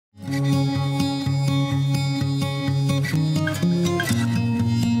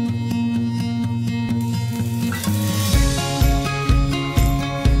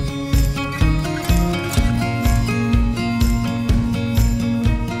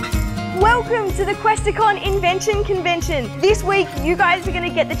Welcome to the Questacon Invention Convention. This week, you guys are going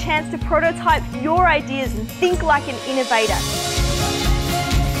to get the chance to prototype your ideas and think like an innovator.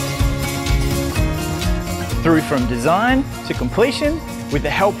 Through from design to completion with the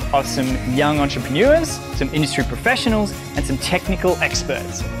help of some young entrepreneurs, some industry professionals and some technical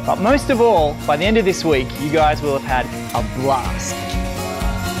experts. But most of all, by the end of this week, you guys will have had a blast.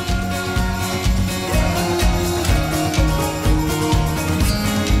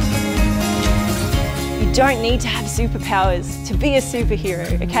 You don't need to have superpowers to be a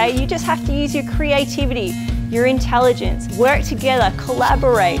superhero, okay? You just have to use your creativity, your intelligence, work together,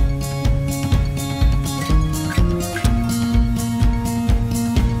 collaborate.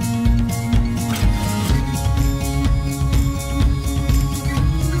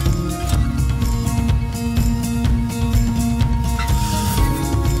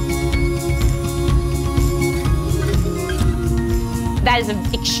 That is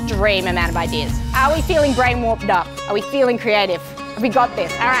an extreme amount of ideas. Are we feeling brain warped up? Are we feeling creative? Have we got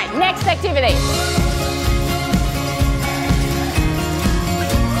this? All right, next activity.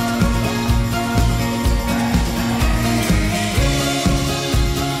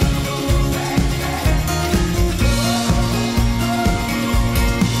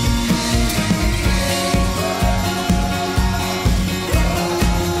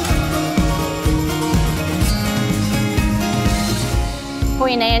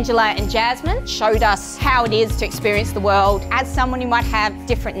 And Angela and Jasmine showed us how it is to experience the world as someone who might have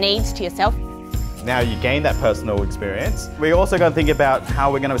different needs to yourself. Now you gain that personal experience. We're also going to think about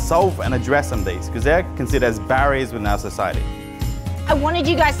how we're going to solve and address some of these because they're considered as barriers within our society. I wanted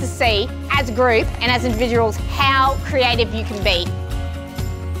you guys to see, as a group and as individuals, how creative you can be.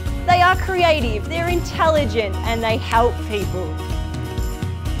 They are creative, they're intelligent, and they help people.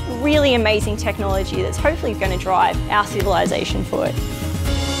 Really amazing technology that's hopefully going to drive our civilization forward.